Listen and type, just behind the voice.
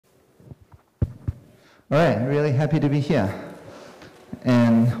All right, really happy to be here.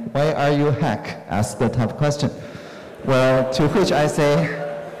 And why are you hack? Ask the top question. Well, to which I say,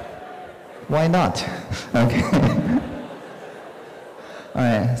 why not? Okay. All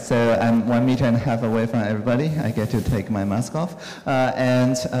right, so I'm 1.5 meters away from everybody. I get to take my mask off.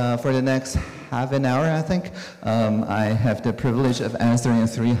 And for the next half an hour, I think, I have the privilege of answering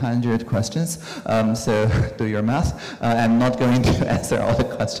 300 questions. So do your math. I'm not going to answer all the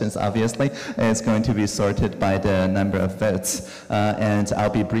questions, obviously. It's going to be sorted by the number of votes. And I'll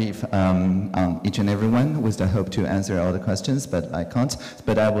be brief on each and every one with the hope to answer all the questions, but I can't.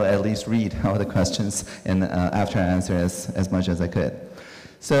 But I will at least read all the questions and after I answer as much as I could.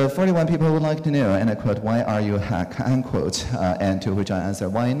 So 41 people would like to know, and I quote, why are you hack, unquote, and to which I answer,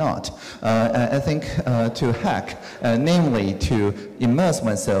 why not? I think to hack, namely to immerse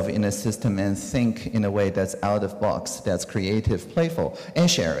oneself in a system and think in a way that's out of box, that's creative, playful, and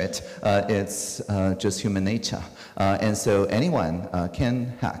share it, it's just human nature. And so anyone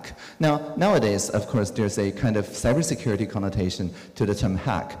can hack. Now, nowadays, of course, there's a kind of cybersecurity connotation to the term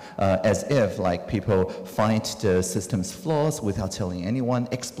hack, as if like people find the system's flaws without telling anyone,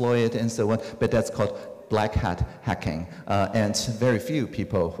 exploit it and so on, but that's called black hat hacking. And very few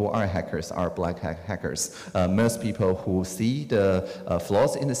people who are hackers are black hat hackers. Most people who see the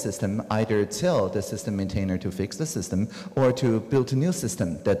flaws in the system either tell the system maintainer to fix the system or to build a new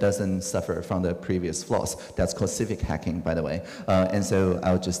system that doesn't suffer from the previous flaws. That's called civic hacking, by the way. And so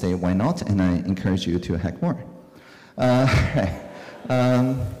I'll just say, why not? And I encourage you to hack more.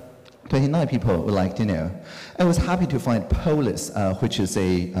 29 people would like to know. I was happy to find Polis, which is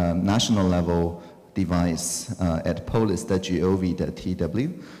a national level device at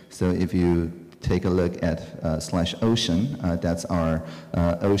polis.gov.tw. So if you take a look at /ocean, that's our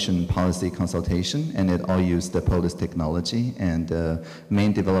ocean policy consultation, and it all uses the Polis technology, and the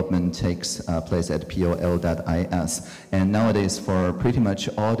main development takes place at pol.is. And nowadays, for pretty much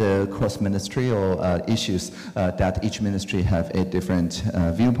all the cross-ministerial issues that each ministry have a different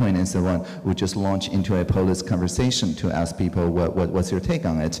viewpoint and so on, we just launch into a Polis conversation to ask people what's your take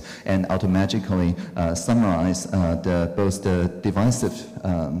on it, and automatically summarize both the divisive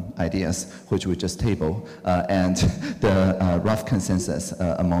ideas, which we just table, and the rough consensus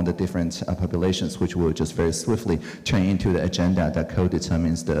among the different populations, which will just very swiftly turn into the agenda that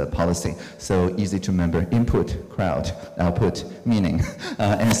co-determines the policy. So easy to remember: input, crowd; output, meaning.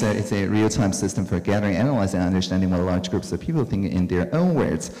 And so it's a real-time system for gathering, analyzing, and understanding what large groups of people think in their own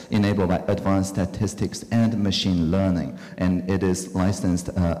words, enabled by advanced statistics and machine learning. And it is licensed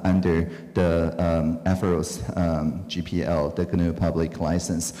under the AFRO's GPL, the GNU Public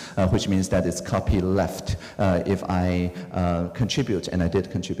License, which means that it's copyleft. If I contribute, and I did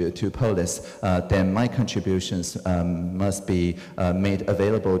contribute to Polis, then my contributions must be made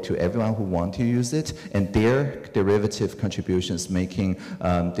available to everyone who want to use it, and their derivative contributions making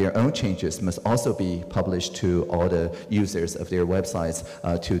their own changes must also be published to all the users of their websites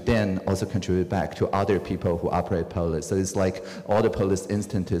to then also contribute back to other people who operate Polis. So it's like all the Polis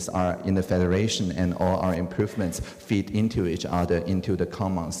instances are in the federation, and all our improvements feed into each other, into the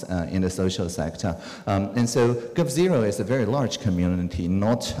commons in the social sector. And so GovZero is a very large community.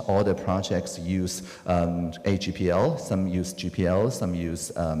 Not all the projects use AGPL. Some use GPL, some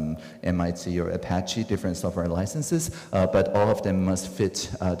use MIT or Apache, different software licenses, but all of them must fit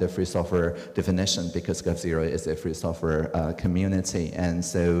the free software definition, because GovZero is a free software community. And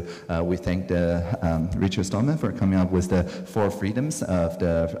so we thank Richard Stallman for coming up with the 4 freedoms of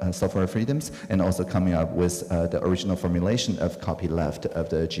the software freedoms, and also coming up with the original formulation of copyleft of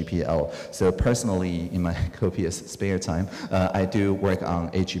the GPL. So personally, in my copious spare time, I do work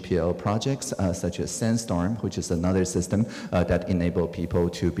on AGPL projects such as Sandstorm, which is another system that enable people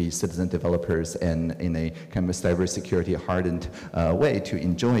to be citizen developers and in a kind of cybersecurity hardened way to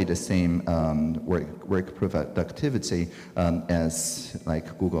enjoy the same work productivity as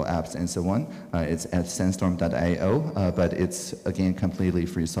like Google Apps and so on. It's at sandstorm.io, but it's again completely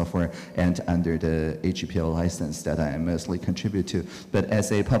free software and under the AGPL license that I mostly contribute to. But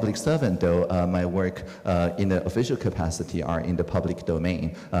as a public servant, though, my work in the official capacity are in the public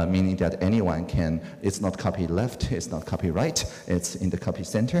domain, meaning that anyone can. It's not copyleft, it's not copyright, it's in the copy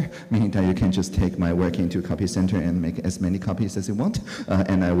center, meaning that you can just take my work into copy center and make as many copies as you want,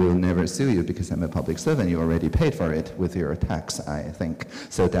 and I will never sue you because I'm a public servant. You already paid for it with your tax, I think.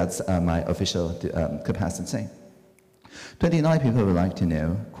 So that's my official capacity. 29 people would like to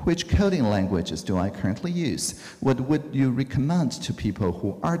know, which coding languages do I currently use? What would you recommend to people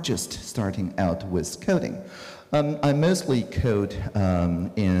who are just starting out with coding? I mostly code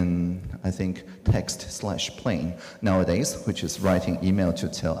in, I think, text/plain nowadays, which is writing email to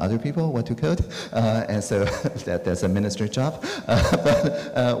tell other people what to code, and so that's a ministry job.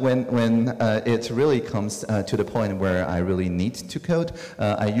 But when it really comes to the point where I really need to code,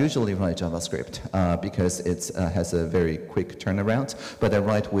 I usually write JavaScript because it has a very quick turnaround. But I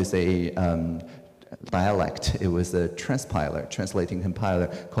write with a dialect. It was a translating compiler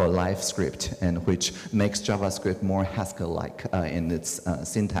called LiveScript, and which makes JavaScript more Haskell-like in its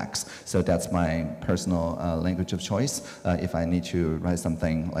syntax. So that's my personal language of choice if I need to write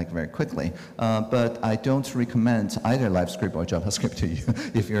something like very quickly. But I don't recommend either LiveScript or JavaScript to you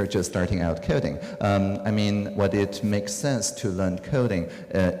if you're just starting out coding. I mean, what it makes sense to learn coding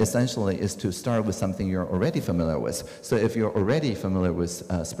essentially is to start with something you're already familiar with. So if you're already familiar with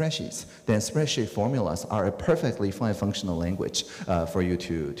spreadsheets, then spreadsheet formulas are a perfectly fine functional language for you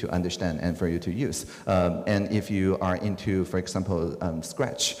to understand and for you to use. And if you are into, for example,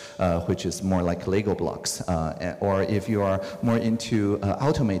 Scratch, which is more like Lego blocks, or if you are more into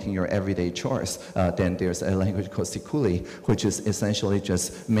automating your everyday chores, then there's a language called Sikuli, which is essentially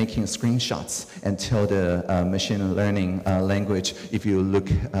just making screenshots and tell the machine learning language, if you look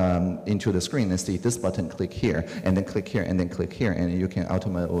into the screen and see this button, click here, and then click here, and then click here, and you can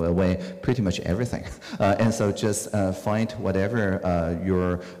automate away pretty much everything. And so just find whatever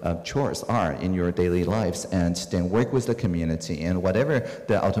your chores are in your daily lives, and then work with the community, and whatever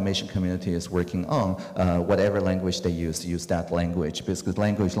the automation community is working on, whatever language they use that language, because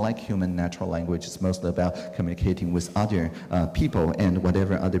language, like human natural language, is mostly about communicating with other people, and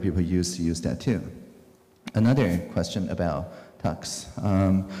whatever other people use that too. Another question about Tux.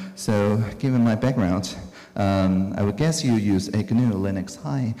 So given my background, I would guess you use a GNU Linux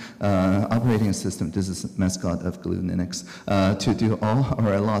High operating system. This is mascot of GNU Linux to do all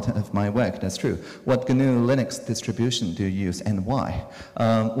or a lot of my work. That's true. What GNU Linux distribution do you use and why?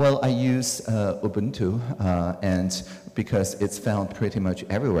 Well, I use Ubuntu, and because it's found pretty much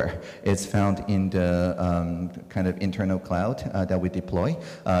everywhere. It's found in the kind of internal cloud that we deploy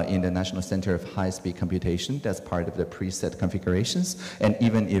in the National Center of High-Speed Computation. That's part of the preset configurations. And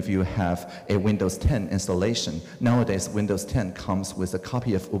even if you have a Windows 10 installation, nowadays Windows 10 comes with a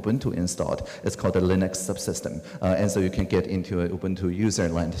copy of Ubuntu installed. It's called the Linux subsystem. And so you can get into a Ubuntu user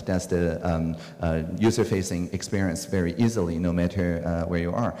land. That's the user-facing experience very easily, no matter where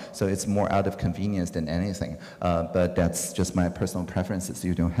you are. So it's more out of convenience than anything. But that's just my personal preferences.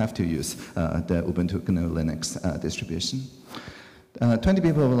 You don't have to use the Ubuntu GNU Linux distribution. 20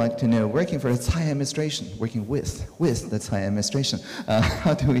 people would like to know, working for the Tsai administration, working with the Tsai administration,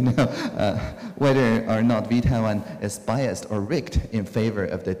 how do we know whether or not V-Taiwan is biased or rigged in favor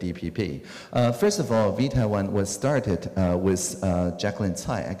of the DPP? First of all, V-Taiwan was started with Jacqueline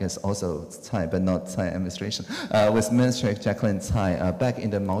Tsai, I guess also Tsai, but not Tsai administration, with Minister Jacqueline Tsai back in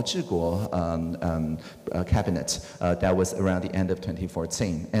the Mao Zhiguo cabinet. That was around the end of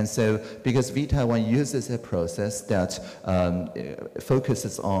 2014. And so, because V-Taiwan uses a process that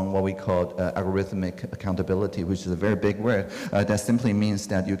focuses on what we call algorithmic accountability, which is a very big word. That simply means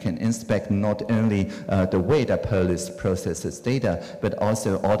that you can inspect not only the way that police processes data, but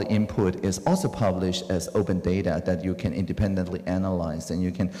also all the input is also published as open data that you can independently analyze, and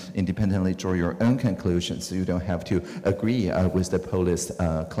you can independently draw your own conclusions. So you don't have to agree with the police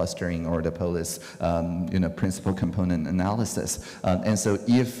clustering or the police principal component analysis. And so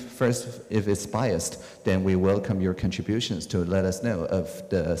if it's biased, then we welcome your contributions to let us know of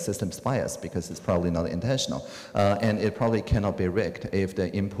the system's bias, because it's probably not intentional. And it probably cannot be rigged if the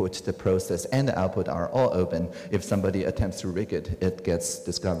input, the process, and the output are all open. If somebody attempts to rig it, it gets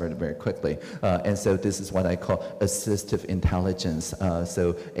discovered very quickly. And so this is what I call assistive intelligence.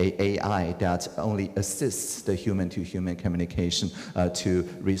 So a AI that only assists the human-to-human communication to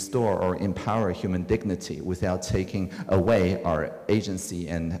restore or empower human dignity without taking away our agency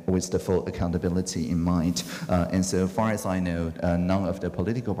and with the full accountability in mind. And so far as I know, none of the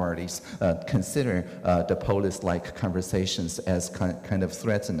political parties consider the police-like conversations as kind of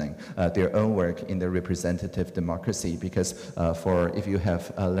threatening their own work in the representative democracy, because if you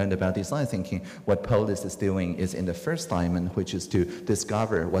have learned about design thinking, what police is doing is in the first diamond, which is to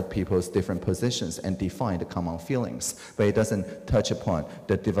discover what people's different positions and define the common feelings, but it doesn't touch upon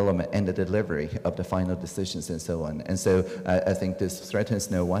the development and the delivery of the final decisions and so on. And so I think this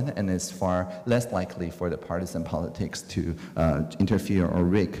threatens no one, and it's far less likely for the partisan politics to interfere or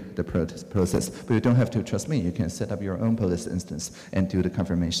rig the process. But you don't have to trust me. You can set up your own police instance and do the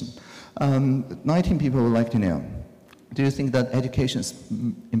confirmation. 19 people would like to know, Do you think that education is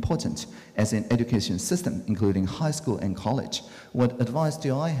important as an education system, including high school and college? What advice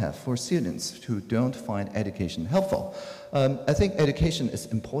do I have for students who don't find education helpful? I think education is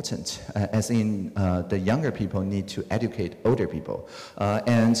important, as in the younger people need to educate older people.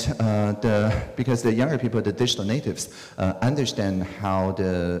 Because the younger people, the digital natives, understand how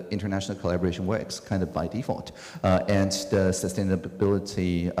the international collaboration works kind of by default. And the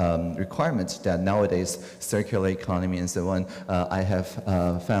sustainability requirements that nowadays circular economy and so on, I have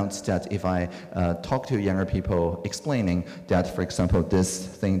found that if I talk to younger people explaining that, for example, this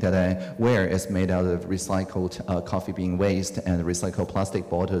thing that I wear is made out of recycled coffee bean waste and recycled plastic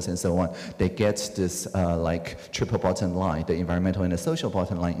bottles and so on, they get this like triple bottom line, the environmental and the social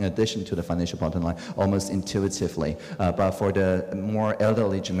bottom line, in addition to the financial bottom line, almost intuitively. But for the more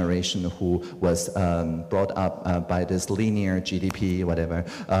elderly generation who was brought up by this linear GDP, whatever,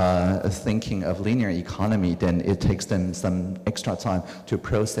 thinking of linear economy, then it takes them some extra time to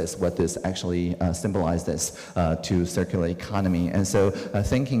process what this actually symbolizes to circular economy. And so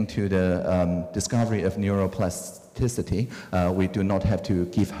thinking to the discovery of neuroplasticity, we do not have to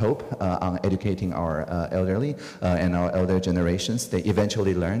give hope on educating our elderly and our elder generations. They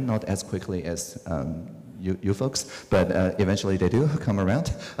eventually learn, not as quickly as you folks, but eventually they do come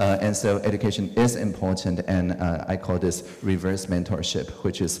around. And so education is important, and I call this reverse mentorship,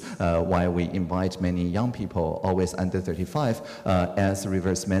 which is why we invite many young people, always under 35, as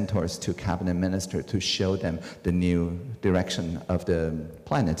reverse mentors to cabinet minister to show them the new direction of the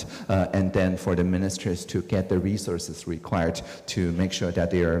planet, and then for the ministers to get the resources required to make sure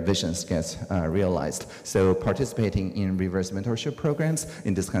that their visions get realized. So participating in reverse mentorship programs,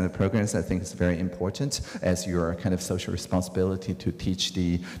 in this kind of programs, I think is very important as your kind of social responsibility to teach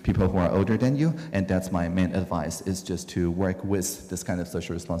the people who are older than you. And that's my main advice, is just to work with this kind of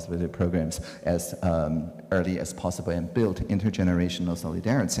social responsibility programs as early as possible and build intergenerational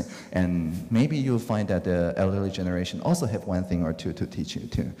solidarity. And maybe you'll find that the elderly generation also have one thing or two to teach you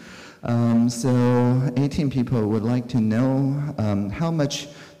too. So 18 people would like to know how much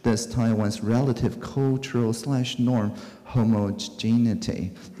does Taiwan's relative cultural/norm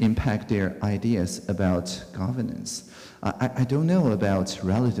homogeneity impact their ideas about governance? I don't know about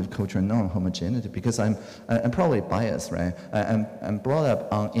relative cultural norm homogeneity because I'm probably biased, right? I'm brought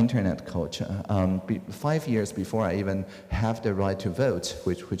up on internet culture. 5 years before I even have the right to vote,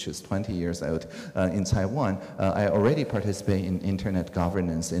 which is 20 years old in Taiwan, I already participate in internet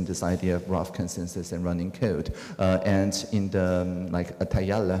governance, in this idea of rough consensus and running code. And in the like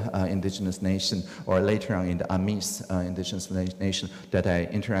Atayala indigenous nation, or later on in the Amis indigenous nation that I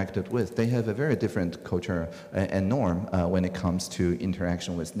interacted with, they have a very different culture and norm when it comes to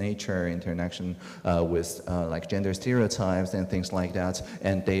interaction with nature, interaction with like gender stereotypes and things like that.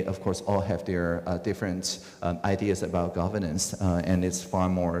 And they, of course, all have their different ideas about governance, and it's far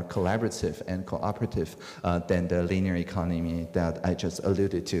more collaborative and cooperative than the linear economy that I just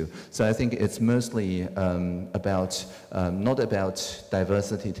alluded to. So I think it's mostly about, not about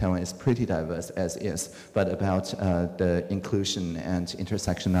diversity. Taiwan is pretty diverse as is, but about the inclusion and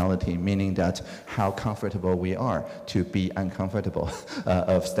intersectionality, meaning that how comfortable we are to be uncomfortable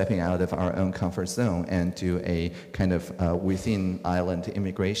of stepping out of our own comfort zone and do a kind of within island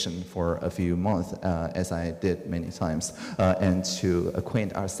immigration for a few months, as I did many times, and to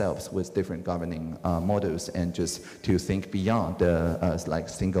acquaint ourselves with different governing models and just to think beyond the like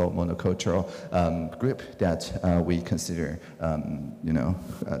single monocultural group that we consider, you know,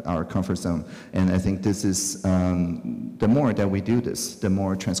 our comfort zone. And I think this is, the more that we do this, the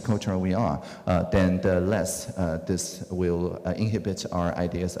more transcultural we are, then the less this will inhibit our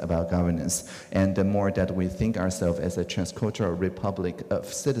ideas about governance. And the more that we think ourselves as a transcultural republic of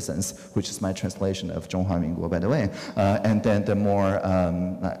citizens, which is my translation of 中华民国, by the way, and then the more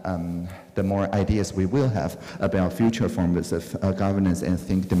ideas we will have about future forms of governance and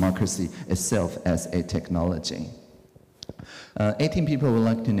think democracy itself as a technology. 18 people would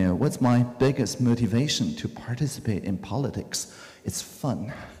like to know, what's my biggest motivation to participate in politics? It's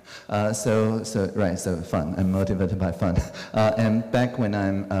fun. So fun. I'm motivated by fun. And back when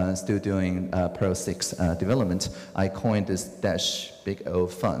I'm still doing Pro 6 development, I coined this dash big O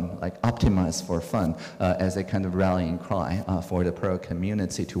fun, like optimize for fun, as a kind of rallying cry for the Pro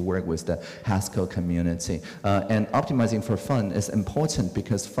community to work with the Haskell community. And optimizing for fun is important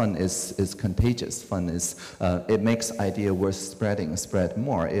because fun is contagious. Fun is, it makes idea worth spread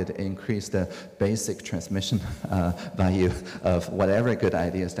more. It increases the basic transmission value of whatever good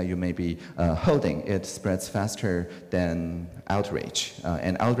ideas that you may be holding. It spreads faster than outrage,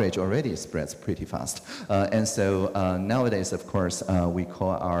 and outrage already spreads pretty fast. And so nowadays, of course, we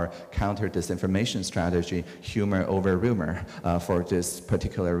call our counter-disinformation strategy humor over rumor for this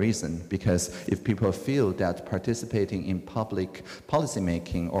particular reason. Because if people feel that participating in public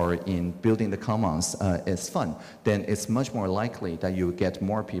policymaking or in building the commons is fun, then it's much more likely that you get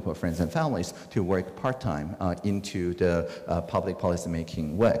more people, friends and families, to work part-time into the public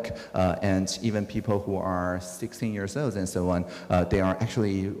policymaking work. And even people who are 16 years old and so on, they are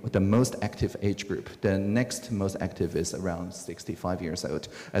actually the most active age group. The next most active is around 65 years old.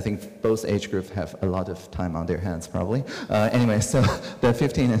 I think both age groups have a lot of time on their hands, probably. Anyway, so the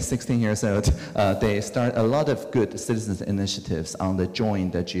 15 and 16 years old, they start a lot of good citizens initiatives on the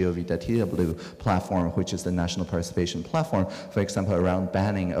join.gov.tw platform, which is the national participation platform. For example, around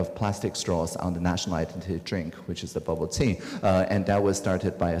banning of plastic straws on the national identity drink, which is the bubble tea. And that was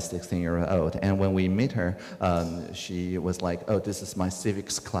started by a 16-year-old. And when we meet her, she was like, oh, this is my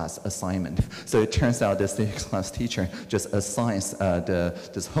civics class assignment. So it turns out the civics class teacher just assigns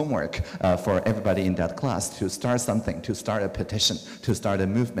this homework for everybody in that class to start something, to start a petition, to start a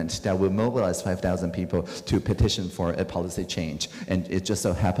movement that will mobilize 5,000 people to petition for a policy change. And it just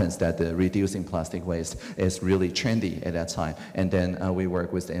so happens that the reducing plastic waste is really trendy at that time. And then we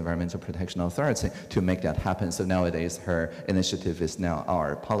work with the Environmental Protection Authority to make that happen. So nowadays her initiative is now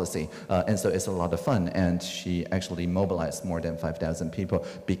our policy. And so it's a lot of fun. And she actually mobilized more than 5,000 people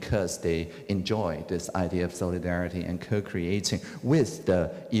because they enjoy this idea of solidarity and co-creating with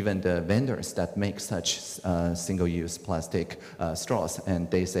even the vendors that make such single-use plastic straws. And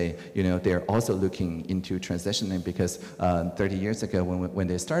they say, you know, they're also looking into transitioning because 30 years ago when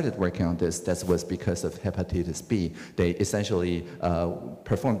they started working on this, that was because of hepatitis B. They essentially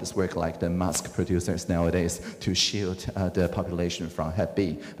perform this work like the mask producers nowadays to shield the population from Hep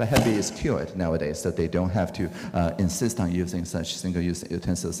B. But Hep B is cured nowadays, so they don't have to insist on using such single-use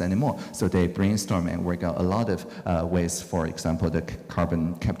utensils anymore. So they brainstorm and work out a lot of ways, for example, the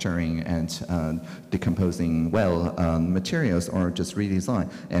carbon capturing and decomposing well materials, or just redesign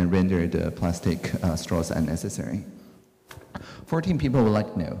and render the plastic straws unnecessary. 14 people would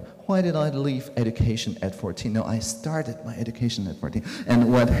like to know, why did I leave education at 14? No, I started my education at 14.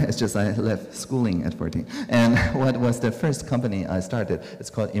 And it's just I left schooling at 14. And what was the first company I started? It's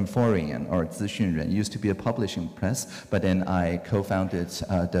called Inforian, or 资讯人. It used to be a publishing press, but then I co-founded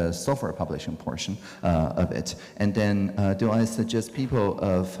the software publishing portion of it. And then do I suggest people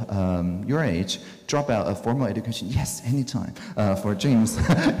of your age drop out of formal education? Yes, anytime. For James.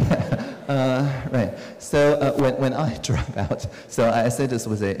 Right. So when I drop out, so I say this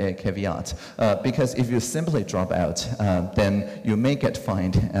with a caveat, because if you simply drop out, then you may get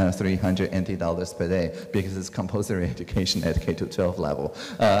fined $380 per day because it's compulsory education at K-12 level.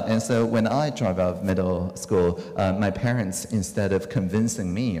 And so when I drop out of middle school, my parents, instead of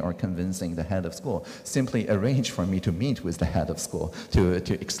convincing me or convincing the head of school, simply arranged for me to meet with the head of school to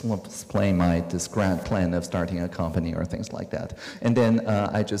explain this grand plan of starting a company or things like that. And then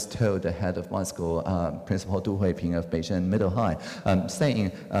I just told the head of my school, Principal Du Huiping of Beijing Middle High,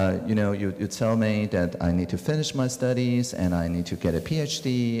 saying, you know, you tell me that I need to finish my studies and I need to get a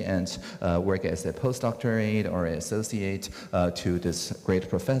PhD and work as a postdoctorate or an associate to this great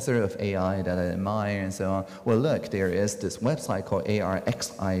professor of AI that I admire and so on. Well, look, there is this website called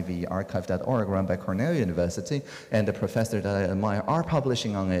archive.org run by Cornell University, and the professor that I admire are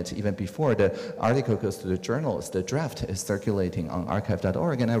publishing on it even before the article goes to the journals. The draft is circulating on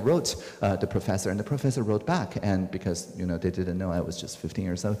archive.org, and I wrote the professor, and the professor wrote back, and because, you know, they didn't know I was just 15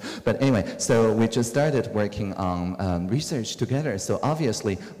 years old. But anyway, so we just started working on research together. So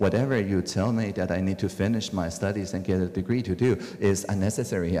obviously, whatever you tell me that I need to finish my studies and get a degree to do is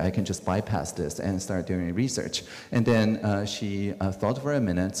unnecessary. I can just bypass this and start doing research. And then she thought for a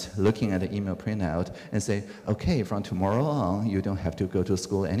minute, looking at the email printout, and say, okay, from tomorrow on, you don't have to go to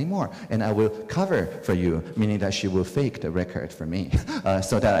school anymore, and I will cover for you, meaning that she will fake the record for me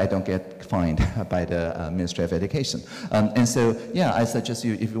so that I don't get fined by the Ministry of Education. And so, yeah, I suggest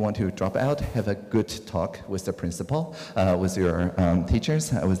you, if you want to drop out, have a good talk with the principal, with your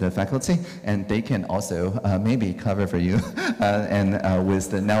teachers, with the faculty, and they can also maybe cover for you, and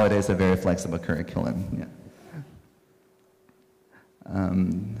with the nowadays a very flexible curriculum. Yeah.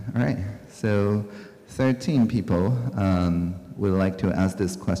 All right, so 13 people would like to ask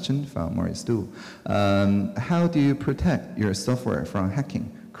this question from Maurice Du. How do you protect your software from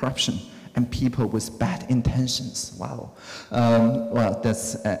hacking, corruption, and people with bad intentions. Wow. Well,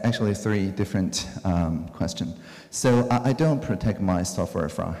 that's actually three different questions. So I don't protect my software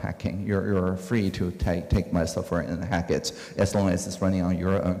from hacking. You're free to take my software and hack it as long as it's running on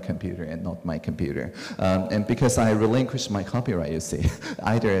your own computer and not my computer. And because I relinquished my copyright, you see,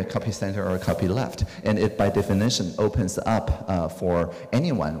 either a copy center or a copy left, and it by definition opens up for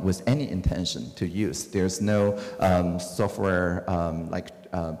anyone with any intention to use. There's no software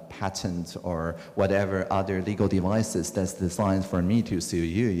patent or whatever other legal devices that's designed for me to sue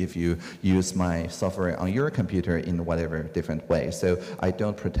you if you use my software on your computer in whatever different way. So I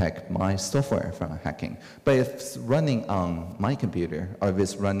don't protect my software from hacking. But if it's running on my computer or if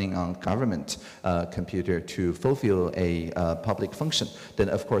it's running on government computer to fulfill a public function, then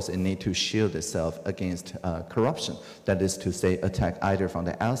of course it needs to shield itself against corruption. That is to say, attack either from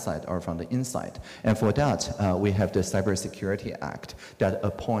the outside or from the inside. And for that, we have the Cybersecurity Act that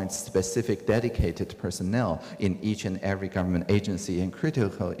appoints specific dedicated personnel in each and every government agency and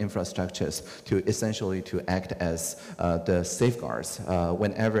critical infrastructures to essentially to act as the safeguards.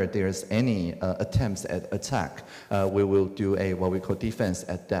 Whenever there's any attempts at attack, we will do what we call defense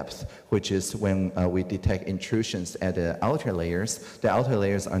at depth, which is when we detect intrusions at the outer layers. The outer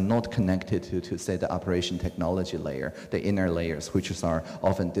layers are not connected to say, the operation technology layer, the inner layers, which are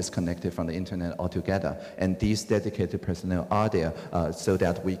often disconnected from the internet altogether. And these dedicated personnel are there so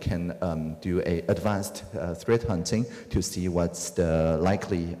that we can do a advanced threat hunting to see what's the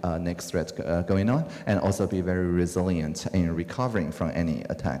likely next threat going on, and also be very resilient in recovering from any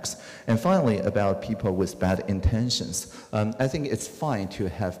attacks. And finally, about people with bad intentions. I think it's fine to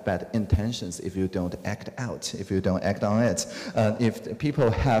have bad intentions if you don't act out, if you don't act on it. If people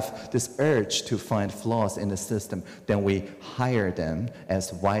have this urge to find flaws in the system, then we hire them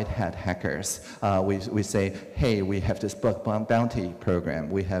as white hat hackers. We say, hey, we have this bug bounty program.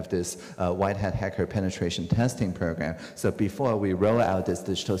 We have this white hat hacker penetration testing program. So before we roll out this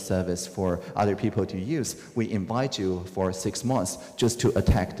digital service for other people to use, we invite you for 6 months just to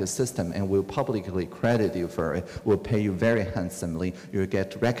attack the system, and we'll publicly credit you for it. We'll pay you very handsomely. You'll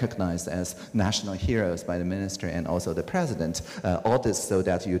get recognized as national heroes by the minister and also the president. All this so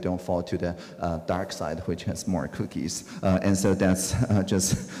that you don't fall to the dark side, which has more cookies. And so that's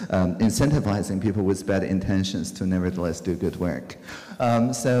just incentivizing people with bad intentions to nevertheless do good work.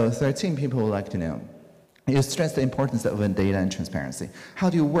 So 13 people would like to know. You stress the importance of open data and transparency. How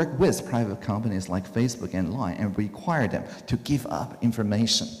do you work with private companies like Facebook and Line and require them to give up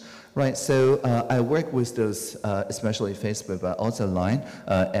information? Right, so I work with those, especially Facebook, but also Line,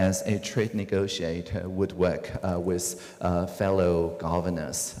 as a trade negotiator would work with fellow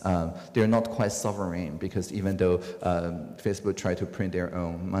governors. They're not quite sovereign because even though Facebook tried to print their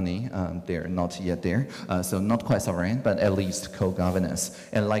own money, they're not yet there. So not quite sovereign, but at least co-governance.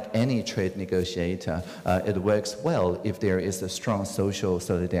 And like any trade negotiator, it works well if there is a strong social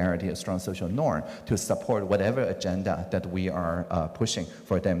solidarity, a strong social norm to support whatever agenda that we are pushing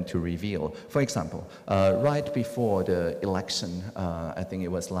for them to reveal. For example, right before the election, I think it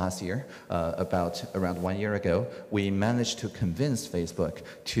was last year, around 1 year ago, we managed to convince Facebook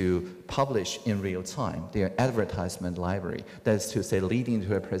to publish in real time their advertisement library. That is to say, leading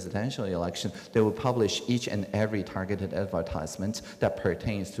to a presidential election, they will publish each and every targeted advertisement that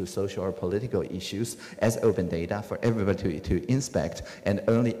pertains to social or political issues as open data for everybody to inspect and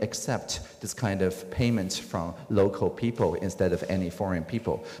only accept this kind of payment from local people instead of any foreign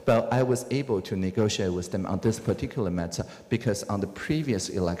people. But I was able to negotiate with them on this particular matter because on the previous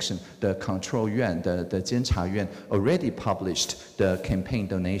election, the Control Yuan, the Jiancha Yuan, already published the campaign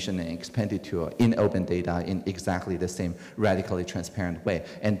donation and expenditure in open data in exactly the same radically transparent way.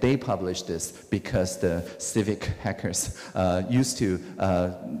 And they published this because the civic hackers used to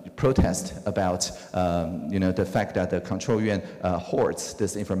protest about the fact that the Control Yuan hoards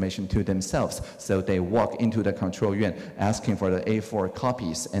this information to themselves. So they walk into the Control Yuan asking for the A4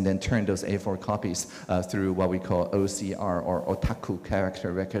 copies and then turn those A4 copies through what we call OCR or otaku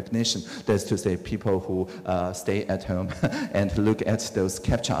character recognition. That's to say people who stay at home and look at those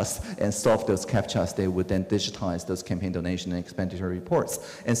CAPTCHAs and solve those CAPTCHAs, they would then digitize those campaign donation and expenditure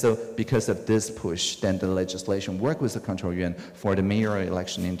reports. And so because of this push, then the legislation worked with the Control Yuan for the mayoral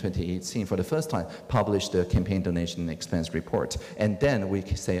election in 2018 for the first time, published the campaign donation and expense report. And then we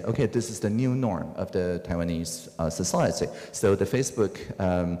say, okay, this is the new norm of the Taiwanese society. So the Facebook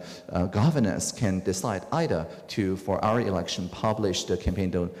governors can decide either to, for our election, publish the campaign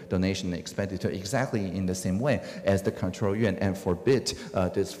donation expenditure exactly in the same way as the control yuan and forbid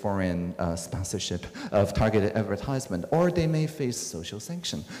this foreign sponsorship of targeted advertisement, or they may face social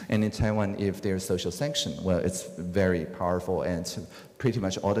sanction. And in Taiwan, if there's social sanction, well, it's very powerful, and pretty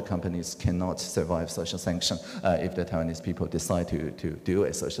much all the companies cannot survive social sanction if the Taiwanese people decide to do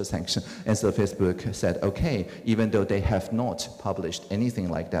a social sanction. And so Facebook said, okay, even though they have not published anything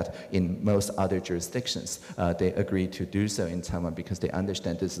like that in most other jurisdictions, they agreed to do so in Taiwan because they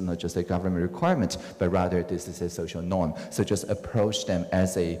understand this is not just a government requirement, but rather this is a social norm. So just approach them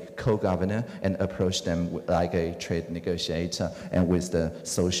as a co-governor and approach them like a trade negotiator and with the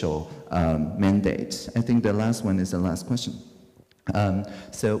social mandate. I think the last one is the last question.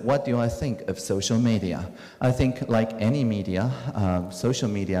 So what do I think of social media? I think like any media, social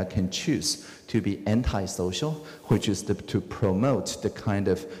media can choose to be anti-social, which is to promote the kind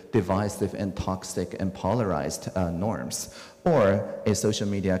of divisive and toxic and polarized norms. Or a social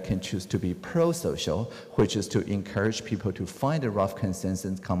media can choose to be pro-social, which is to encourage people to find a rough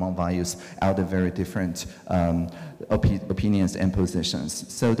consensus, common values out of very different opinions and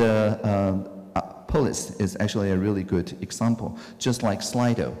positions. So the Polis is actually a really good example. Just like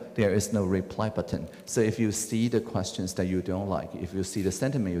Slido, there is no reply button. So if you see the questions that you don't like, if you see the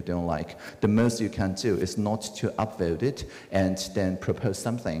sentiment you don't like, the most you can do is not to upvote it and then propose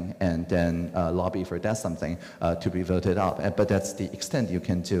something and then lobby for that something to be voted up. But that's the extent you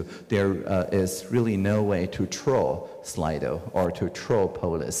can do. There is really no way to troll Slido or to troll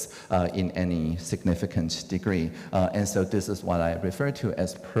Polis in any significant degree. And so this is what I refer to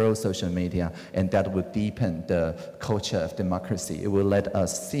as pro-social media, and that would deepen the culture of democracy. It will let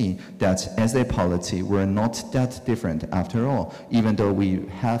us see that as a polity, we're not that different after all. Even though we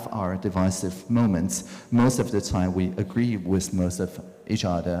have our divisive moments, most of the time we agree with most of each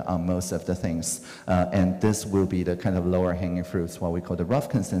other on most of the things. And this will be the kind of lower hanging fruits, what we call the rough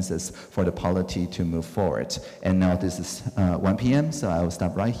consensus for the polity to move forward. And now this is 1 p.m., so I will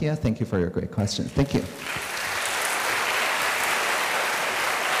stop right here. Thank you for your great questions. Thank you.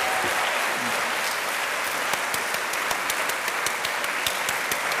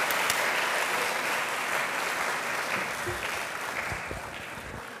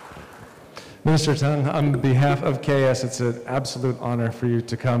 Minister Tung, on behalf of KS, it's an absolute honor for you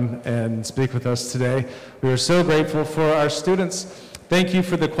to come and speak with us today. We are so grateful for our students. Thank you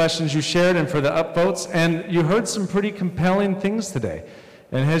for the questions you shared and for the upvotes. And you heard some pretty compelling things today.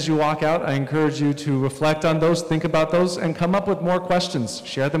 And as you walk out, I encourage you to reflect on those, think about those, and come up with more questions.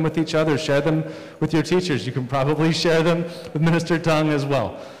 Share them with each other, share them with your teachers. You can probably share them with Minister Tung as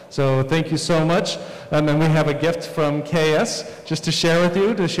well. So thank you so much. And we have a gift from KS just to share with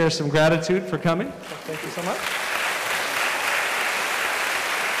you, to share some gratitude for coming. So thank you so much.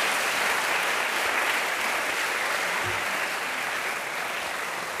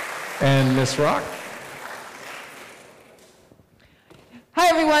 And Ms. Rock. Hi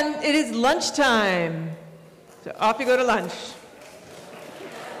everyone, it is lunchtime. So off you go to lunch.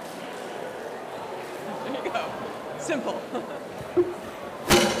 There you go. Simple.